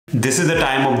This is the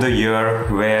time of the year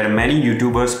where many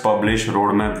YouTubers publish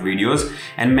roadmap videos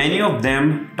and many of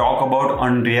them talk about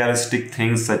unrealistic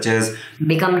things such as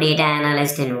become data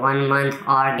analyst in 1 month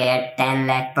or get 10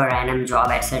 lakh per annum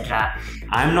job, etc.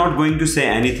 I'm not going to say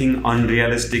anything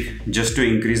unrealistic just to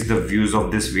increase the views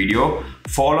of this video.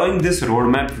 Following this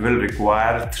roadmap will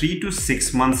require 3 to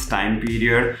 6 months time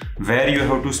period where you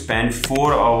have to spend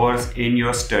 4 hours in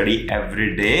your study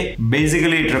every day.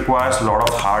 Basically, it requires a lot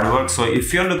of hard work. So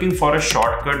if you're looking for a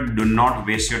shortcut, do not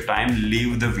waste your time.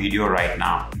 Leave the video right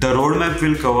now. The roadmap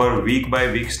will cover week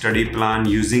by week study plan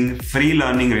using free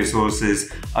learning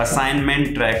resources,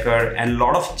 assignment tracker, and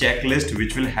lot of checklists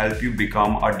which will help you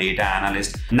become a data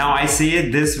analyst. Now I say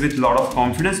this with a lot of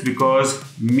confidence because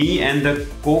me and the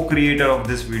co-creator of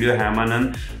this video,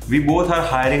 Hemanand, we both are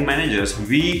hiring managers.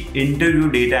 We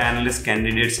interview data analyst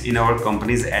candidates in our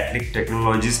companies Atlic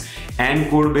Technologies and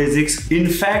Code Basics. In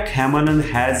fact, Hemanand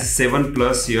has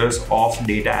 7+ years of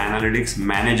data analytics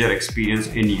manager experience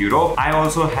in Europe. I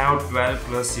also have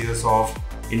 12+ years of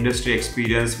industry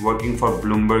experience working for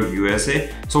Bloomberg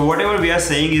USA. So whatever we are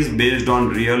saying is based on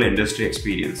real industry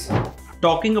experience.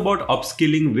 Talking about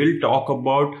upskilling, we'll talk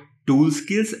about tool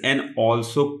skills and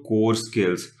also core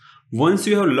skills. Once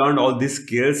you have learned all these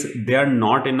skills, they are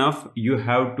not enough. You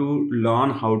have to learn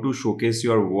how to showcase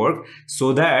your work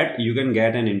so that you can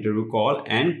get an interview call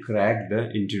and crack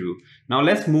the interview. Now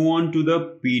let's move on to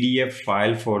the PDF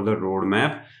file for the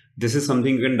roadmap. This is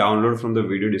something you can download from the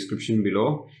video description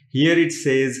below. Here it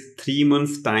says 3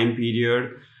 months time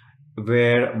period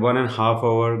where 1.5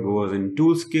 hour goes in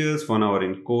tool skills, 1 hour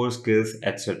in core skills,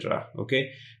 etc.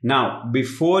 Okay. Now,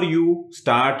 before you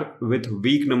start with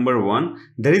week number 1,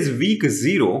 there is week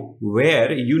 0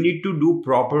 where you need to do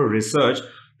proper research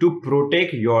to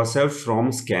protect yourself from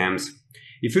scams.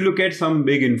 If you look at some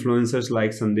big influencers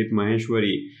like Sandeep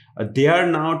Maheshwari, they are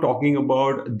now talking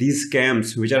about these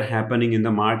scams which are happening in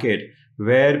the market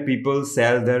where people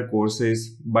sell their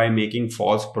courses by making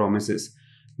false promises.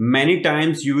 Many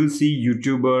times you will see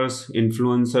YouTubers,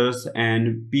 influencers,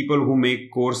 and people who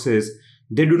make courses.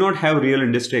 They do not have real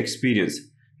industry experience.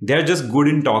 They are just good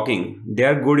in talking. They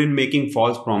are good in making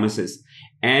false promises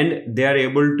and they are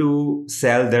able to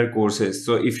sell their courses.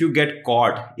 So if you get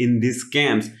caught in these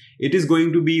scams, it is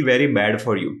going to be very bad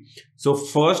for you. So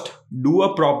first, do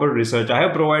a proper research. I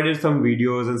have provided some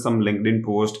videos and some LinkedIn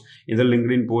posts. In the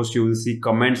LinkedIn post, you will see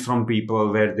comments from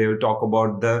people where they will talk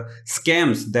about the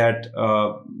scams that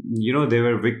they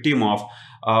were victim of.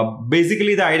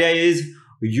 Basically, the idea is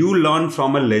you learn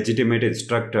from a legitimate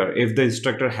instructor. If the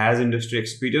instructor has industry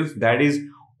experience, that is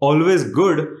always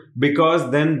good because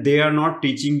then they are not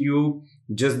teaching you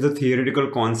just the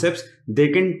theoretical concepts. They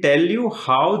can tell you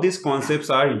how these concepts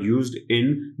are used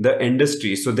in the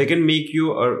industry. So they can make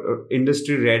you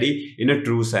industry ready in a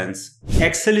true sense.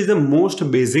 Excel is the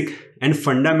most basic and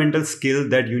fundamental skill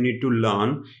that you need to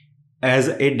learn as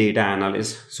a data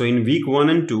analyst. So in week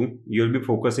 1 and 2, you'll be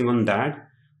focusing on that,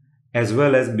 as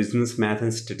well as business math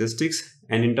and statistics.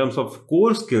 And in terms of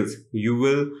core skills, you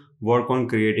will work on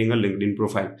creating a LinkedIn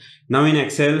profile. Now in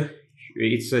Excel,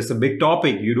 it's a big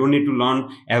topic. You don't need to learn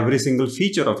every single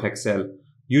feature of Excel.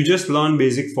 You just learn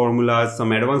basic formulas,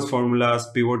 some advanced formulas,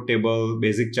 pivot table,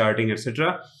 basic charting,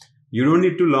 etc. You don't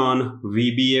need to learn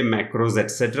VBA, macros,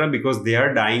 etc. because they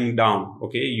are dying down.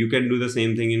 Okay, you can do the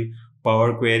same thing in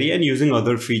Power Query and using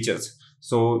other features.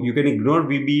 So you can ignore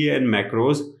VBA and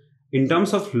macros. In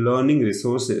terms of learning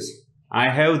resources, I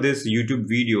have this YouTube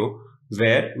video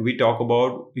where we talk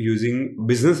about using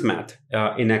business math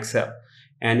in Excel.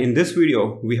 And in this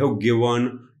video, we have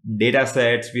given data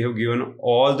sets, we have given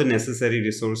all the necessary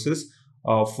resources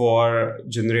for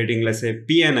generating, let's say,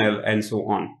 PNL and so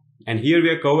on. And here we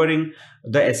are covering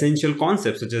the essential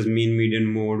concepts such as mean, median,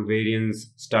 mode,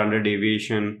 variance, standard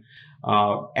deviation,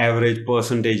 average,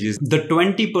 percentages. The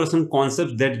 20%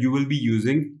 concepts that you will be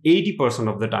using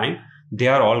 80% of the time, they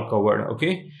are all covered.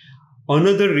 Okay.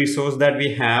 Another resource that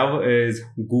we have is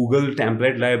Google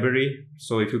template library.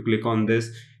 So if you click on this,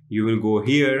 you will go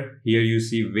here. Here you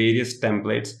see various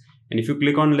templates. And if you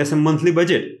click on let's say monthly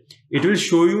budget, it will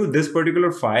show you this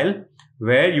particular file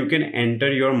where you can enter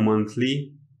your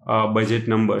monthly budget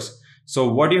numbers.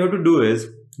 So what you have to do is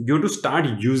you have to start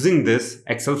using this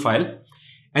Excel file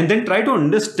and then try to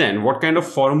understand what kind of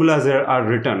formulas there are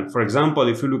written. For example,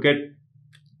 if you look at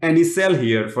any cell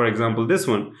here, for example, this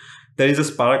one, there is a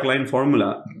spark line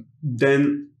formula.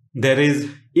 Then there is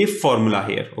if formula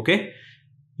here. Okay.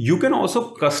 You can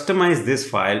also customize this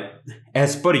file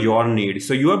as per your need.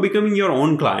 So you are becoming your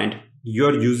own client. You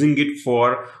are using it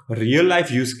for real life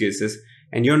use cases.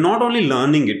 And you're not only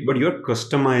learning it, but you're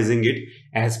customizing it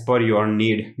as per your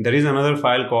need. There is another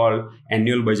file called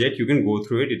annual budget. You can go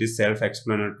through it. It is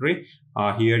self-explanatory.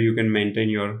 Here you can maintain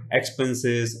your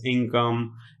expenses,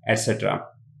 income, etc.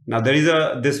 Now there is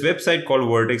this website called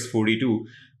Vertex 42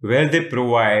 where they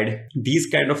provide these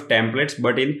kind of templates,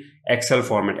 but in Excel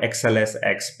format,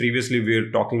 XLSX. Previously we were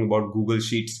talking about Google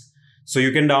Sheets. So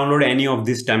you can download any of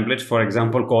these templates, for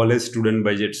example, college student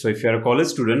budget. So if you're a college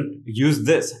student, use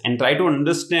this and try to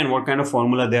understand what kind of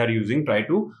formula they are using, try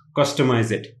to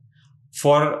customize it.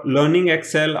 For learning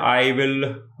Excel, I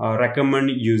will recommend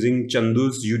using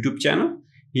Chandu's YouTube channel.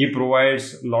 He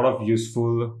provides a lot of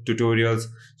useful tutorials.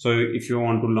 So if you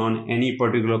want to learn any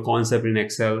particular concept in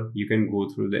Excel, you can go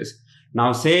through this.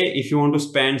 Now say if you want to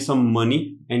spend some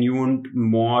money and you want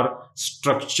more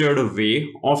structured way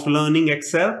of learning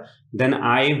Excel, then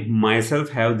I myself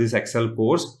have this Excel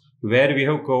course where we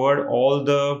have covered all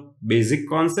the basic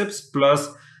concepts plus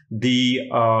the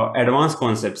advanced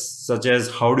concepts, such as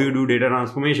how do you do data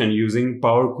transformation using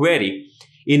Power Query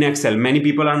in Excel. Many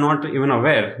people are not even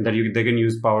aware that they can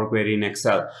use Power Query in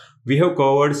Excel. We have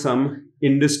covered some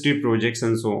industry projects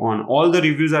and so on. All the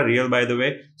reviews are real, by the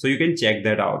way, so you can check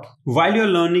that out. While you're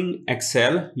learning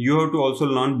Excel, you have to also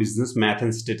learn business math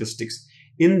and statistics.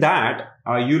 In that,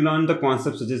 you learn the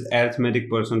concepts such as arithmetic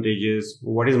percentages,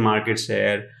 what is market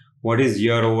share, what is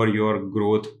year-over-year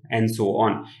growth, and so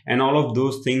on. And all of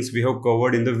those things we have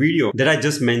covered in the video that I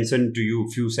just mentioned to you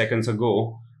a few seconds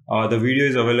ago. The video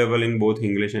is available in both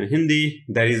English and Hindi.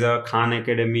 There is a Khan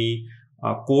Academy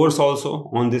course also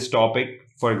on this topic.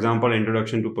 For example,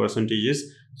 Introduction to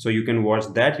Percentages. So you can watch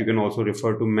that. You can also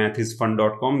refer to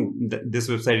mathisfun.com. This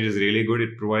website is really good.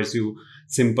 It provides you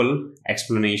simple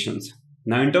explanations.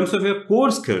 Now, in terms of your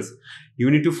core skills, you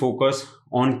need to focus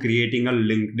on creating a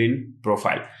LinkedIn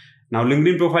profile. Now,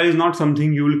 LinkedIn profile is not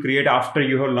something you will create after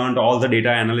you have learned all the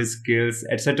data analyst skills,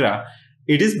 etc.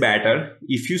 It is better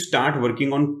if you start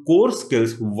working on core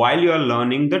skills while you are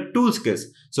learning the tool skills.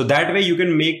 So that way you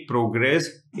can make progress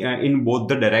in both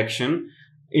the direction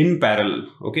in parallel.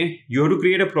 Okay, you have to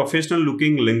create a professional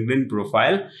looking LinkedIn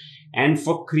profile. And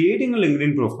for creating a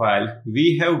LinkedIn profile,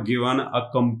 we have given a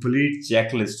complete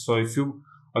checklist. So if you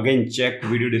again check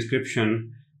video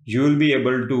description, you will be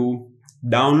able to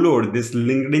download this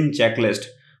LinkedIn checklist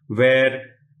where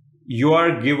you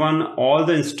are given all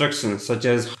the instructions, such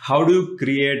as how do you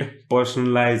create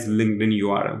personalized LinkedIn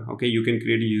URL. Okay, you can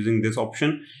create it using this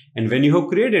option. And when you have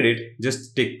created it,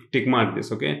 just tick mark this.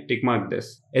 Okay, tick mark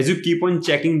this. As you keep on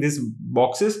checking these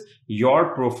boxes,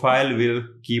 your profile will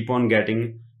keep on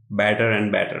getting better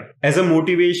and better. As a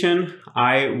motivation,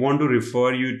 I want to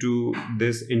refer you to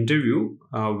this interview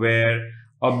where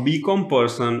a BCom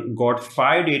person got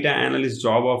 5 data analyst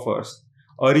job offers.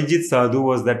 Arijit Sadhu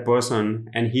was that person,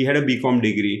 and he had a BCom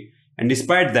degree. And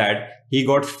despite that, he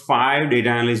got 5 data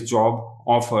analyst job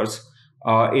offers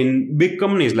in big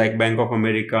companies like Bank of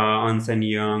America, Ernst &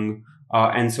 Young,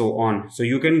 and so on. So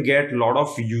you can get a lot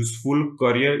of useful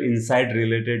career insight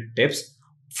related tips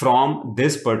from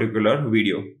this particular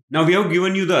video. Now we have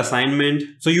given you the assignment.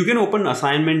 So you can open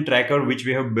assignment tracker, which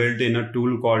we have built in a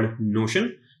tool called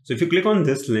Notion. So if you click on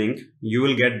this link, you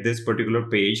will get this particular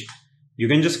page. You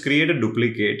can just create a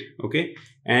duplicate. Okay.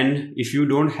 And if you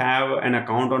don't have an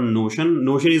account on Notion,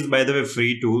 Notion is, by the way,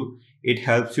 free tool. It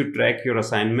helps you track your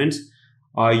assignments.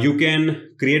 You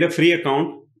can create a free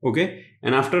account. Okay.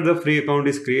 And after the free account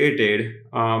is created,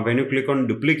 when you click on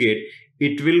duplicate,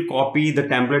 it will copy the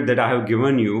template that I have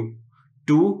given you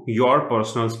to your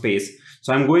personal space.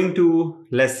 So I'm going to,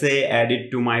 let's say, add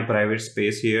it to my private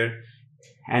space here,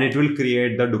 and it will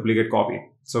create the duplicate copy.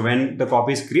 So when the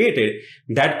copy is created,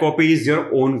 that copy is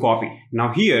your own copy.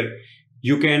 Now here,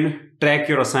 you can track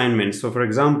your assignments. So for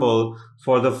example,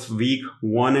 for the week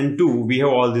 1 and 2, we have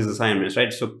all these assignments,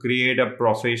 right? So create a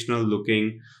professional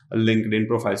looking LinkedIn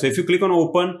profile. So if you click on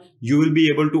open, you will be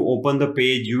able to open the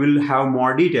page. You will have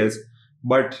more details.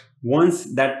 But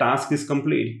once that task is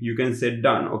complete, you can say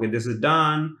done. Okay, this is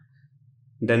done.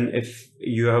 Then if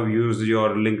you have used your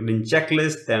LinkedIn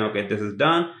checklist, then okay, this is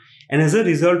done. And as a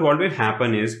result, what will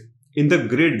happen is in the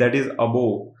grid that is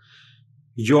above,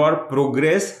 your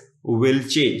progress will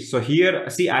change. So here,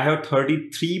 see, I have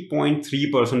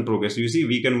 33.3% progress. You see,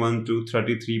 week 1 to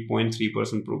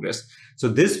 33.3% progress. So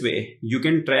this way you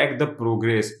can track the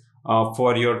progress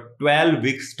for your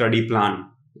 12-week study plan.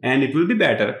 And it will be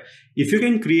better if you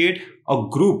can create a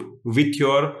group with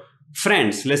your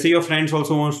friends. Let's say your friends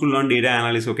also wants to learn data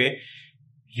analysis. Okay,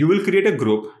 you will create a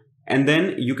group, and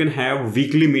then you can have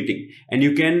weekly meeting, and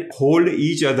you can hold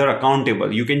each other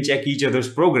accountable. You can check each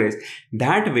other's progress.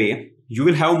 That way you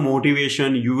will have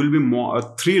motivation. You will be more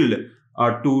thrilled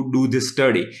to do this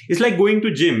study. It's like going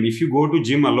to gym. If you go to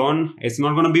gym alone, it's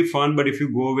not going to be fun, but if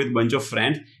you go with a bunch of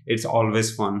friends, it's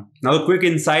always fun. Now the quick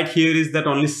insight here is that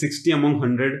only 60 among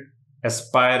 100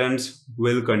 aspirants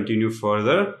will continue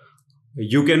further.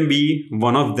 You can be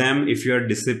one of them if you are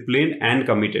disciplined and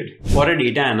committed. For a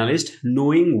data analyst,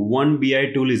 knowing one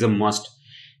BI tool is a must.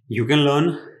 You can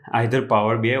learn either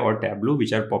Power BI or Tableau,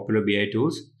 which are popular BI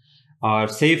tools. Or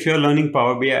say if you're learning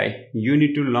Power BI, you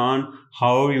need to learn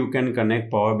how you can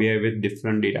connect Power BI with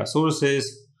different data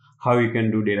sources, how you can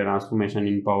do data transformation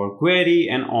in Power Query,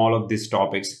 and all of these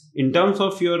topics. In terms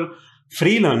of your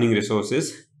free learning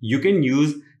resources, you can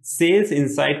use Sales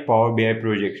Insight Power BI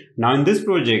project. Now in this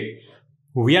project,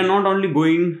 we are not only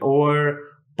going over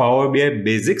Power BI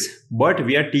basics, but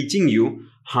we are teaching you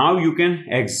how you can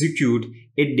execute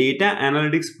a data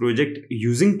analytics project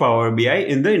using Power BI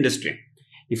in the industry.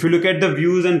 If you look at the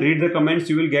views and read the comments,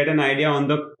 you will get an idea on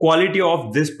the quality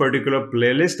of this particular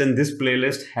playlist, and this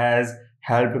playlist has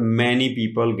helped many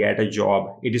people get a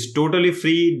job. It is totally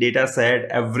free data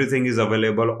set. Everything is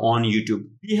available on YouTube.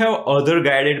 We have other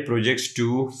guided projects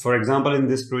too. For example, in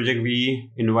this project,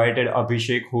 we invited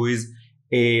Abhishek, who is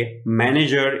a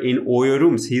manager in Oyo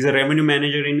Rooms. He's a revenue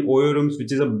manager in Oyo Rooms,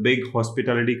 which is a big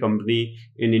hospitality company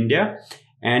in India.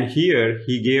 And here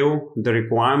he gave the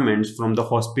requirements from the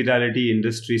hospitality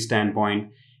industry standpoint,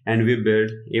 and we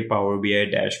built a Power BI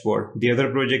dashboard. The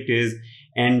other project is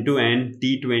end-to-end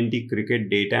T20 cricket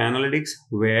data analytics,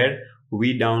 where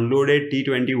we downloaded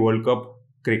T20 World Cup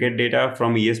cricket data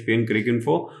from ESPN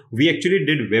Cricinfo. We actually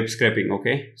did web scraping.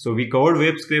 Okay, so we covered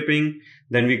web scraping,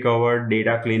 then we covered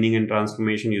data cleaning and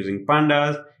transformation using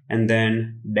pandas, and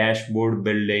then dashboard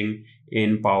building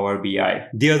in Power BI.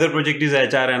 The other project is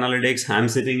HR analytics. I'm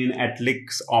sitting in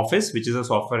Atlic's office, which is a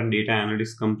software and data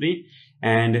analytics company,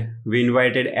 and we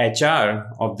invited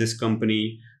HR of this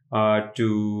company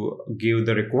to give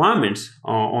the requirements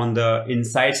on the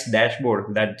insights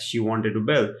dashboard that she wanted to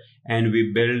build, and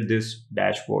we built this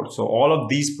dashboard. So all of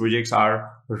these projects are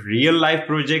real life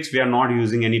projects. We are not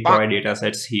using any toy data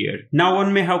sets here. Now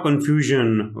one may have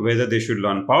confusion whether they should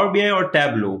learn Power BI or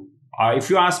Tableau.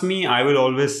 If you ask me, I will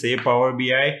always say Power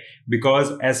BI,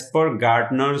 because as per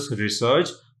Gartner's research,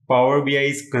 Power BI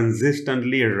is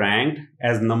consistently ranked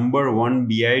as #1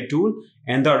 BI tool,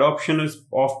 and the adoption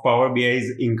of Power BI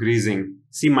is increasing.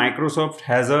 See, Microsoft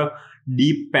has a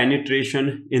deep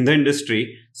penetration in the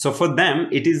industry, so for them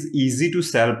it is easy to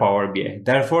sell Power BI.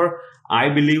 Therefore, I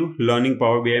believe learning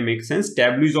Power BI makes sense.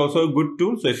 Tableau is also a good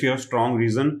tool, so if you have strong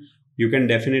reason, you can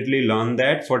definitely learn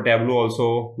that. For Tableau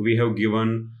also, we have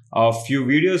given a few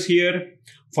videos here.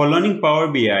 For learning Power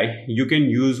BI, you can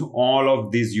use all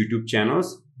of these YouTube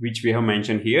channels, which we have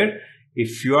mentioned here.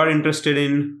 If you are interested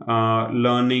in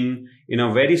learning in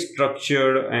a very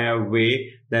structured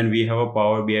way, then we have a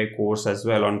Power BI course as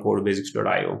well on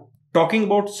codebasics.io. Talking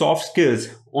about soft skills,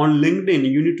 on LinkedIn,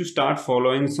 you need to start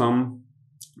following some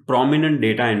prominent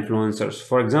data influencers.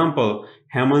 For example,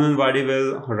 Hemanand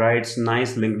Vadivel writes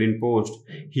nice LinkedIn post.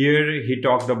 Here he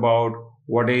talked about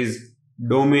what is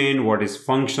domain, what is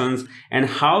functions, and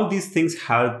how these things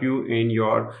help you in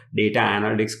your data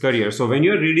analytics career. So when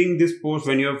you're reading this post,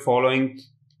 when you're following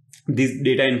these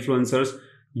data influencers,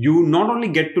 you not only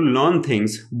get to learn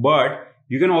things, but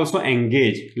you can also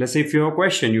engage. Let's say if you have a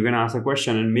question, you can ask a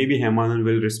question and maybe Hemanand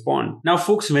will respond. Now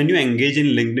folks, when you engage in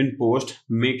LinkedIn post,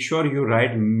 make sure you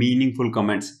write meaningful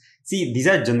comments. See, these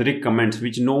are generic comments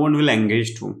which no one will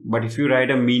engage to. But if you write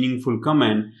a meaningful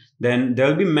comment, then there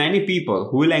will be many people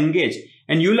who will engage.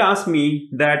 And you'll ask me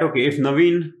that, okay, if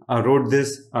Naveen wrote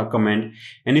this comment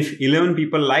and if 11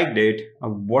 people liked it,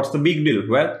 what's the big deal?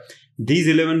 Well, these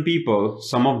 11 people,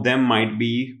 some of them might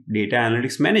be data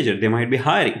analytics manager. They might be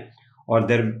hiring, or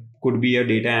there could be a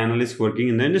data analyst working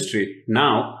in the industry.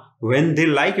 Now, when they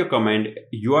like your comment,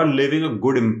 you are leaving a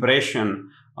good impression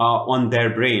on their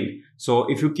brain.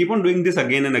 So if you keep on doing this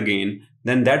again and again,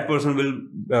 then that person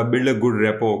will build a good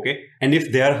rapport, okay? And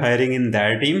if they are hiring in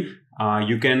their team,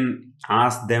 you can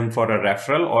ask them for a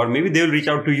referral, or maybe they will reach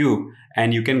out to you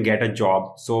and you can get a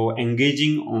job. So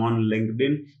engaging on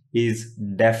LinkedIn is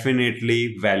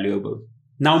definitely valuable.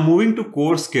 Now moving to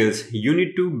core skills, you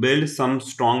need to build some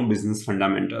strong business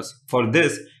fundamentals. For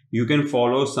this, you can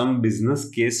follow some business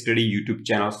case study YouTube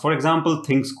channels. For example,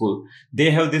 Think School. They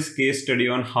have this case study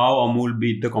on how Amul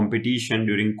beat the competition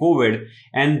during COVID.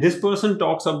 And this person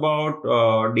talks about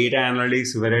data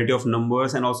analytics, variety of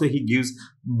numbers, and also he gives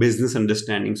business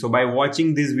understanding. So by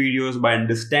watching these videos, by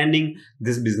understanding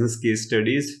these business case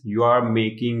studies, you are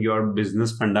making your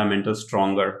business fundamentals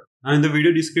stronger. Now in the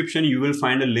video description, you will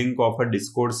find a link of a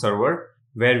Discord server.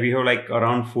 where we have like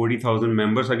around 40,000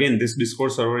 members. Again, this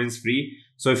Discord server is free.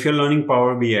 So if you're learning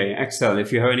Power BI, Excel,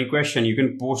 if you have any question, you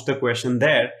can post the question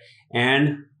there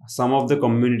and some of the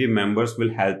community members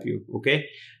will help you. Okay.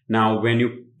 Now, when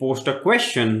you post a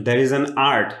question, there is an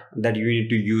art that you need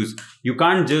to use. You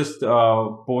can't just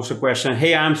post a question,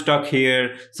 hey, I'm stuck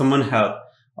here, someone help.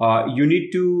 You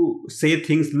need to say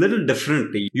things little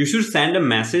differently. You should send a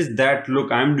message that,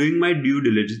 look, I'm doing my due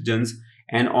diligence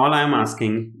and all I'm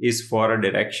asking is for a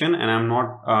direction and I'm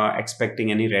not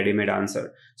expecting any ready-made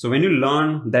answer. So when you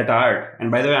learn that art, and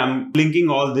by the way, I'm linking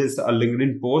all this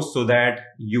LinkedIn post so that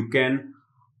you can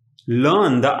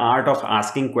learn the art of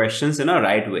asking questions in a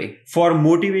right way. For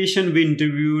motivation, we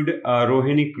interviewed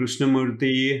Rohini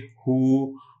Krishnamurthy,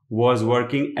 who was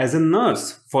working as a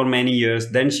nurse for many years.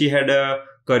 Then she had a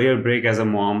career break as a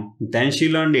mom. Then she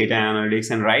learned data analytics,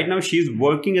 and right now she's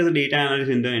working as a data analyst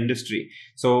in the industry.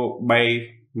 So by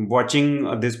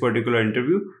watching this particular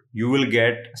interview, you will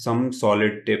get some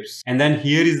solid tips. And then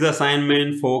here is the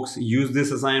assignment, folks. Use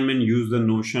this assignment, use the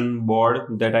Notion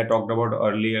board that I talked about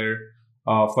earlier.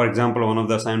 For example, one of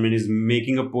the assignment is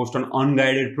making a post on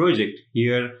unguided project.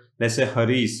 Here, let's say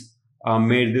Harish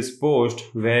made this post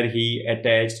where he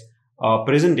attached a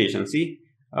presentation. See,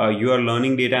 you are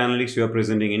learning data analytics, you are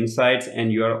presenting insights,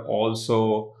 and you are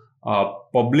also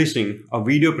publishing a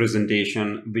video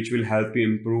presentation which will help you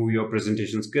improve your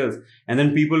presentation skills. And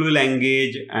then people will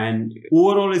engage, and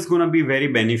overall it's going to be very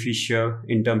beneficial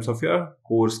in terms of your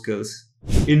core skills.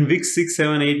 In week 6,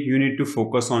 7, 8, you need to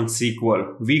focus on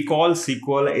SQL. We call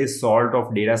SQL a salt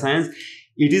of data science.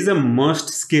 It is a must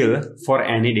skill for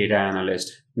any data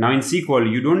analyst. Now in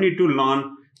SQL, you don't need to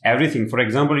learn everything. For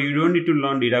example, you don't need to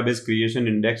learn database creation,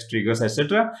 index triggers,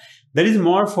 etc. That is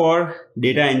more for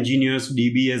data engineers,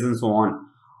 DBAs, and so on.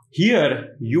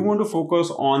 Here, you want to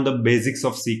focus on the basics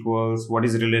of SQLs, what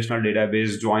is relational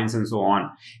database, joins, and so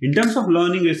on. In terms of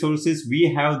learning resources,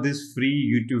 we have this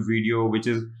free YouTube video, which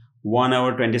is 1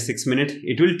 hour 26 minutes.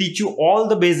 It will teach you all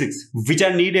the basics which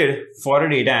are needed for a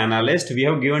data analyst. We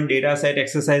have given data set,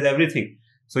 exercise, everything.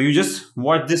 So you just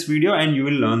watch this video and you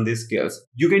will learn these skills.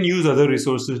 You can use other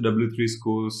resources, W3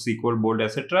 Schools, SQL Board,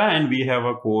 etc. And we have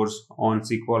a course on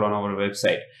SQL on our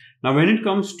website. Now, when it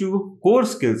comes to core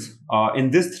skills,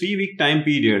 in this 3-week time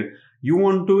period, you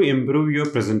want to improve your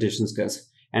presentation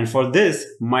skills. And for this,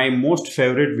 my most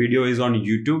favorite video is on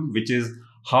YouTube, which is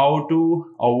how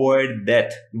to avoid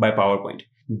death by PowerPoint.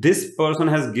 This person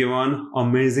has given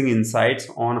amazing insights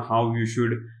on how you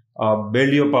should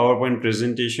build your PowerPoint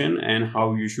presentation and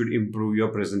how you should improve your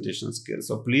presentation skills.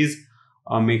 So please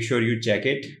make sure you check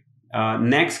it.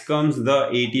 Next comes the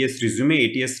ATS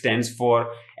resume. ATS stands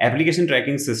for Application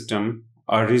Tracking System.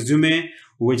 A resume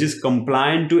which is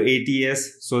compliant to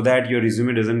ATS so that your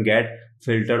resume doesn't get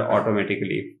filtered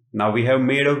automatically. Now we have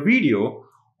made a video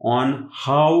on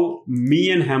how me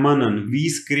and Hemanan, we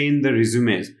screen the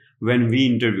resumes when we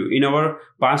interview. In our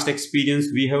past experience,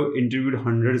 we have interviewed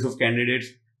hundreds of candidates.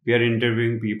 We are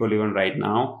interviewing people even right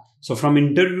now. So from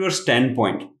interviewer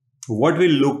standpoint, what we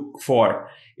look for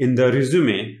in the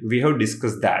resume, we have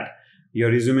discussed that. Your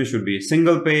resume should be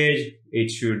single page. It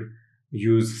should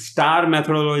use STAR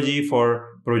methodology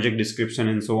for project description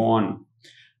and so on.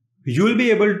 You will be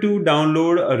able to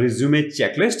download a resume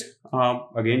checklist.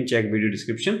 Again, check video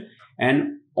description.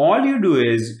 And all you do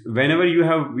is whenever you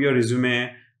have your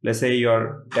resume, let's say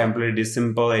your template is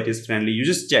simple, it is friendly, you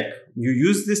just check. You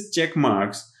use these check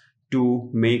marks to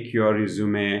make your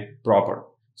resume proper.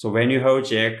 So when you have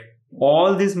check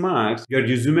all these marks, your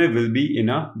resume will be in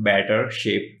a better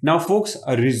shape. Now, folks,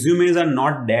 resumes are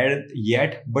not dead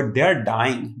yet, but they are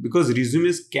dying because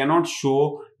resumes cannot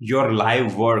show your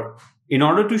live work. In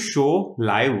order to show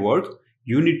live work,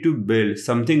 you need to build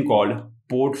something called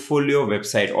portfolio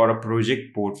website or a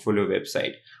project portfolio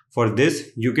website. For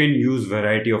this, you can use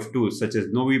variety of tools such as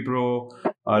NoviPro,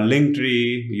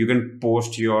 Linktree. You can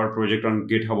post your project on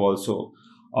GitHub also.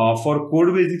 For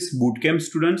Code Basics Bootcamp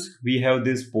students, we have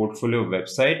this portfolio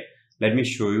website. Let me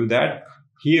show you that.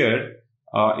 Here,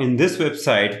 in this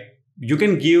website, you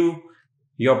can give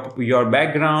your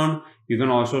background. You can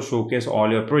also showcase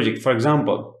all your projects. For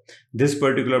example, this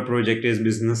particular project is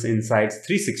Business Insights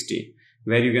 360,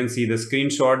 where you can see the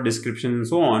screenshot, description, and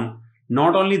so on.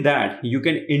 Not only that, you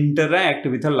can interact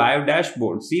with a live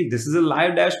dashboard. See, this is a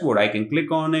live dashboard. I can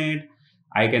click on it.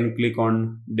 I can click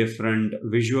on different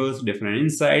visuals, different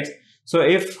insights. So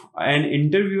if an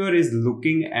interviewer is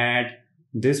looking at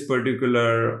this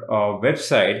particular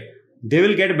website, they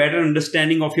will get a better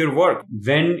understanding of your work.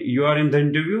 When you are in the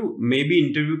interview, maybe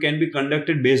interview can be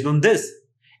conducted based on this.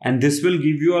 And this will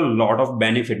give you a lot of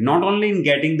benefit, not only in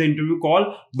getting the interview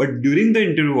call, but during the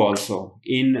interview also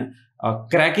in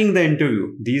cracking the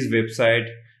interview, these websites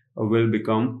will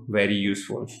become very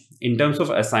useful. In terms of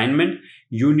assignment,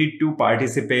 you need to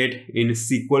participate in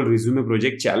SQL Resume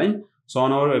Project Challenge. So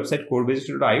on our website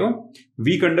codebasics.io,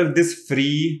 we conduct this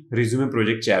free resume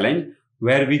project challenge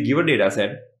where we give a data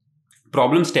set,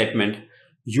 problem statement,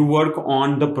 you work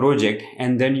on the project,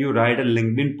 and then you write a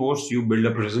LinkedIn post, you build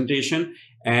a presentation,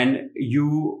 and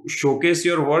you showcase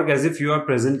your work as if you are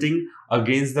presenting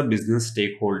against the business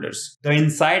stakeholders. The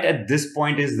insight at this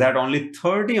point is that only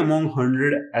 30 among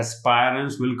 100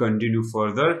 aspirants will continue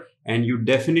further, and you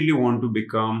definitely want to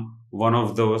become one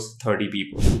of those 30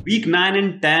 people. Week 9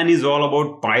 and 10 is all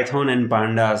about Python and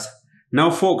pandas.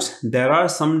 Now folks, there are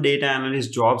some data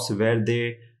analyst jobs where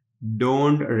they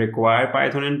don't require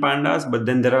Python and pandas, but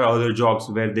then there are other jobs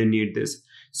where they need this.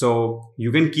 So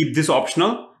you can keep this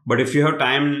optional, but if you have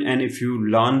time and if you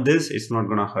learn this, it's not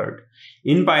gonna hurt.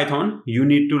 In Python, you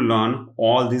need to learn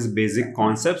all these basic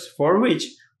concepts, for which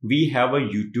we have a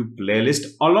YouTube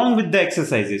playlist along with the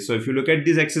exercises. So if you look at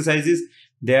these exercises,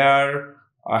 they are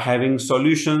having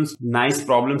solutions, nice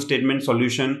problem statement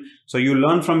solution. So you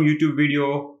learn from YouTube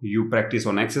video, you practice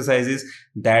on exercises.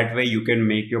 That way you can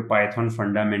make your Python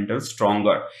fundamentals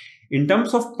stronger. In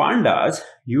terms of pandas,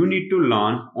 you need to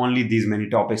learn only these many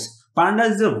topics.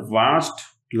 Pandas is a vast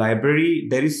library.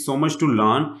 There is so much to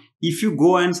learn. If you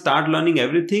go and start learning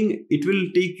everything, it will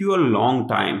take you a long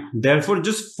time. Therefore,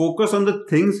 just focus on the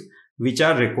things which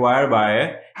are required by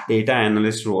a data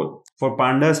analyst role. For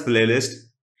pandas playlist,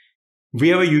 we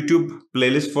have a YouTube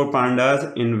playlist for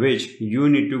pandas in which you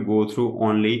need to go through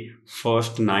only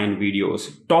first 9 videos.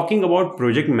 Talking about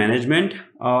project management,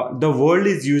 the world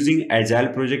is using agile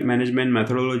project management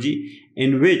methodology,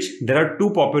 in which there are 2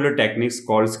 popular techniques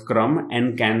called Scrum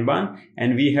and Kanban,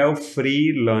 and we have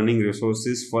free learning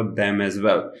resources for them as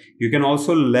well. You can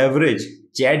also leverage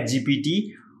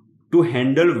ChatGPT to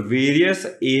handle various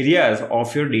areas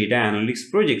of your data analytics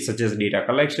project, such as data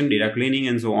collection, data cleaning,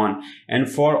 and so on. And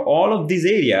for all of these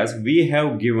areas, we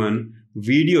have given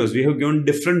videos, we have given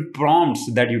different prompts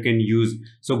that you can use.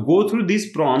 So go through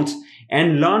these prompts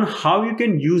and learn how you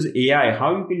can use AI,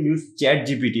 how you can use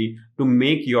ChatGPT to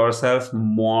make yourself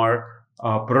more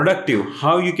productive,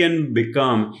 how you can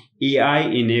become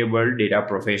AI-enabled data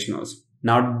professionals.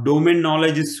 Now, domain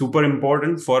knowledge is super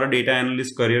important for a data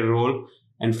analyst career role.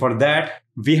 And for that,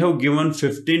 we have given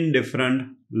 15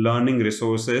 different learning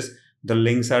resources. The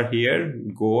links are here.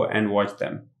 Go and watch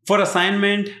them. For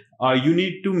assignment, you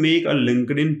need to make a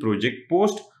LinkedIn project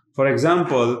post. For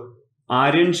example,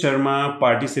 Aryan Sharma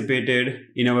participated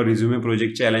in our resume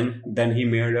project challenge. Then he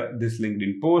made this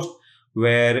LinkedIn post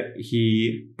where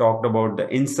he talked about the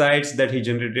insights that he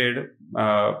generated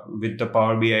with the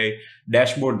Power BI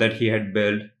dashboard that he had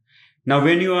built. Now,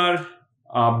 when you are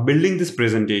building this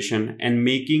presentation and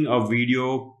making a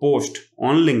video post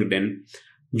on LinkedIn,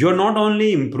 you're not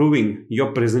only improving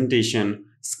your presentation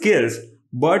skills,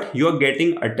 but you're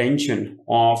getting attention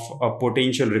of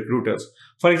potential recruiters.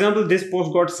 For example, this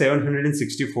post got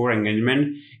 764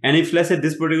 engagement. And if let's say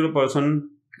this particular person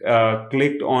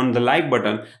clicked on the like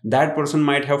button, that person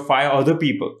might have 5 other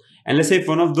people. And let's say if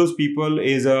one of those people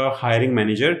is a hiring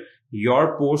manager,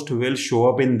 your post will show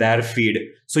up in their feed.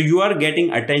 So you are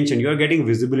getting attention, you are getting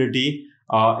visibility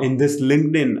in this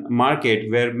LinkedIn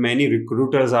market where many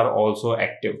recruiters are also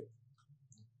active.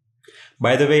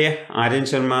 By the way, Aryan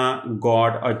Sharma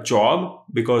got a job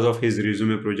because of his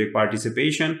resume project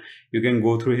participation. You can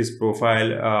go through his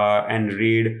profile and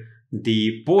read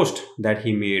the post that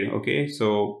he made. Okay,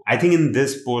 so I think in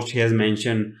this post he has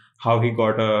mentioned how he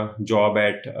got a job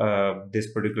at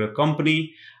this particular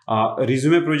company.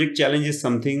 Resume project challenge is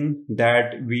something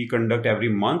that we conduct every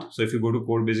month. So if you go to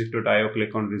codebasics.io,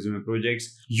 click on resume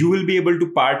projects, you will be able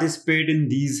to participate in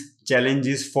these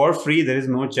challenges for free. There is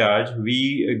no charge.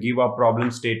 We give a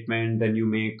problem statement, then you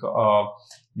make a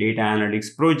data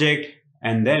analytics project,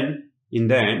 and then in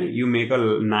the end, you make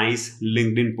a nice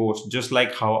LinkedIn post, just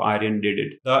like how Aryan did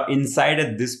it. The insight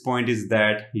at this point is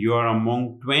that you are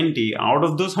among 20 out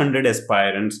of those 100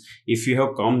 aspirants if you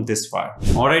have come this far.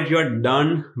 All right, you are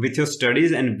done with your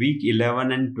studies, and week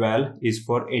 11 and 12 is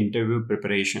for interview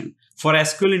preparation. For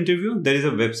SQL interview, there is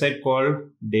a website called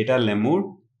Data Lemur.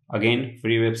 Again,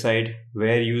 free website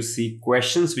where you see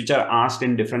questions which are asked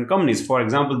in different companies. For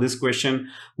example, this question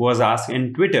was asked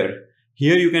in Twitter.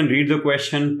 Here you can read the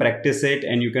question, practice it,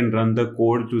 and you can run the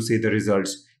code to see the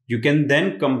results. You can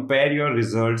then compare your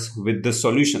results with the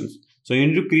solutions. So you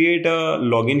need to create a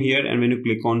login here, and when you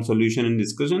click on solution and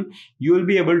discussion, you will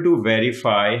be able to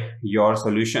verify your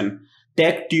solution.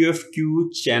 Tech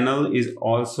TFQ channel is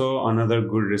also another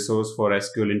good resource for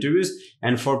SQL interviews.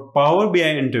 And for Power BI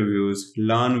interviews,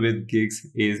 Learn with Gigs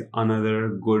is another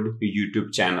good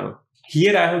YouTube channel.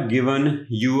 Here I have given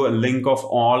you a link of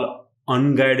all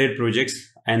unguided projects,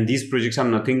 and these projects are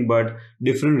nothing but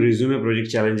different resume project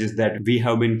challenges that we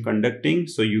have been conducting.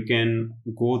 So you can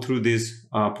go through these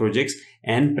projects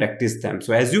and practice them.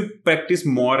 So as you practice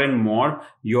more and more,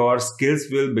 your skills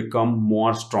will become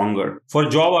more stronger. For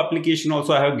job application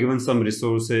also, I have given some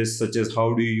resources such as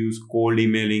how do you use cold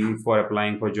emailing for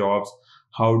applying for jobs,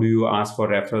 how do you ask for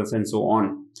referrals, and so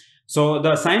on. So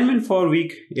the assignment for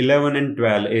week 11 and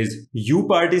 12 is you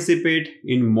participate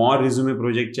in more resume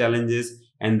project challenges,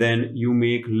 and then you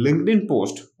make LinkedIn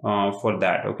post for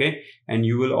that, okay? And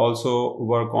you will also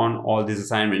work on all these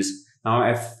assignments.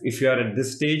 Now, if you are at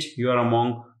this stage, you are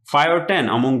among 5 or 10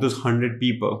 among those 100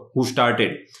 people who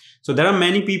started. So there are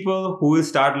many people who will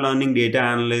start learning data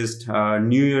analyst.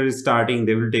 New Year is starting,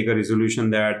 they will take a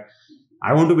resolution that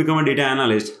I want to become a data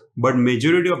analyst, but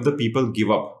majority of the people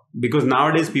give up because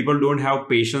nowadays people don't have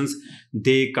patience.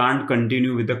 They can't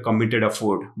continue with the committed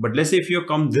effort. But let's say if you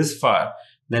come this far,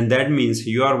 then that means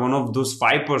you are one of those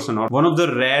 5% or one of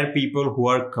the rare people who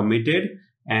are committed,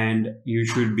 and you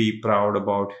should be proud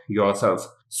about yourself.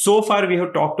 So far, we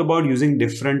have talked about using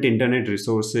different internet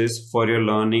resources for your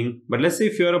learning. But let's say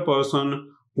if you're a person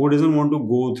who doesn't want to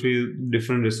go through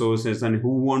different resources and who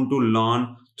want to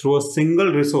learn through a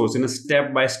single resource in a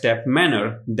step-by-step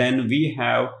manner, then we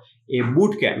have a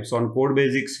bootcamp. So on Code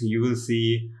Basics, you will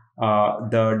see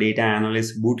the Data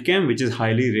Analyst Bootcamp, which is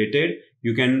highly rated.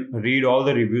 You can read all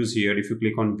the reviews here. If you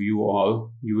click on View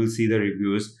All, you will see the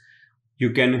reviews.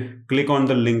 You can click on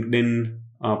the LinkedIn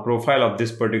profile of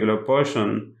this particular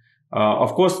person.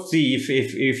 Of course, see, if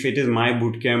it is my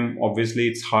bootcamp, obviously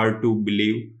it's hard to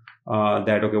believe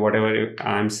that, okay, whatever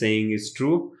I'm saying is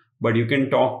true. But you can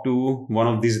talk to one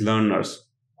of these learners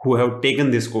who have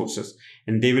taken these courses,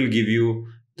 and they will give you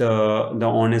the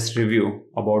honest review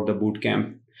about the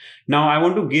bootcamp. Now, I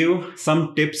want to give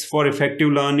some tips for effective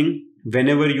learning.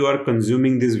 Whenever you are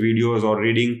consuming these videos or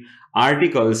reading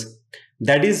articles,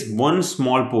 that is one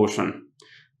small portion.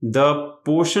 The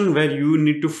portion where you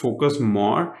need to focus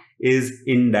more is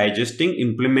in digesting,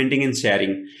 implementing, and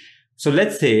sharing. So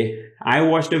let's say I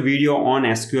watched a video on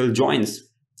SQL joins.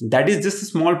 That is just a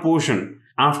small portion.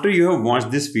 After you have watched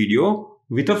this video,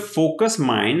 with a focused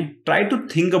mind, try to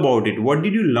think about it. What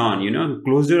did you learn?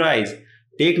 Close your eyes.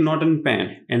 Take note and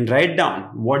pen and write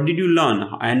down what did you learn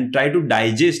and try to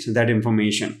digest that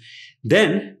information.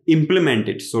 Then implement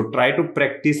it. So try to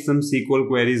practice some SQL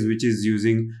queries which is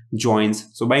using joins.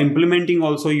 So by implementing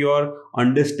also your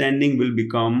understanding will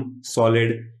become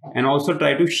solid, and also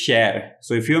try to share.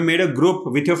 So if you have made a group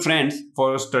with your friends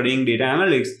for studying data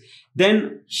analytics,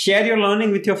 then share your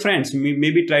learning with your friends.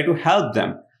 Maybe try to help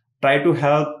them. Try to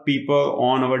help people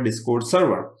on our Discord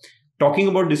server. Talking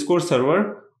about Discord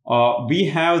server, we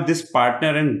have this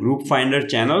partner and group finder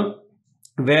channel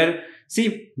where,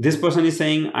 see, this person is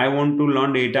saying, I want to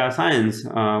learn data science.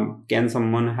 Can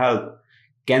someone help?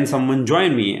 Can someone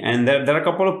join me? And there are a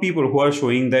couple of people who are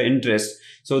showing the interest.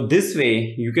 So this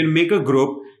way you can make a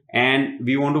group, and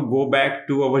we want to go back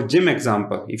to our gym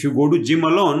example. If you go to gym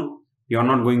alone, you're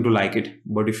not going to like it.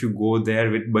 But if you go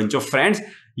there with a bunch of friends,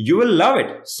 you will love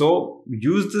it. So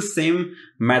use the same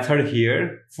method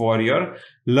here for your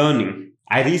learning.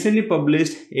 I recently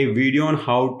published a video on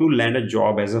how to land a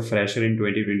job as a fresher in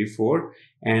 2024.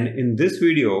 And in this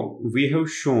video, we have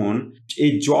shown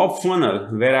a job funnel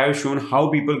where I have shown how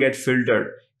people get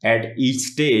filtered at each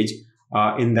stage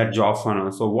in that job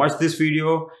funnel. So watch this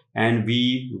video, and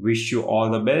we wish you all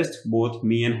the best. Both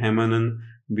me and Hemanan,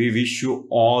 we wish you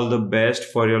all the best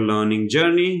for your learning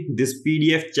journey. This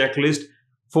PDF checklist,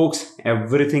 folks,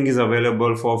 everything is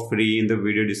available for free in the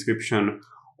video description.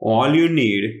 All you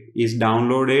need is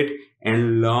download it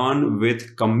and learn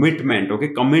with commitment. Okay,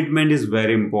 commitment is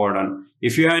very important.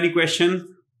 If you have any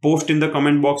question, post in the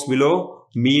comment box below.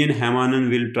 Me and Hemanan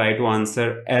will try to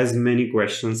answer as many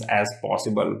questions as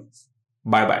possible.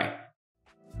 Bye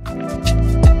bye.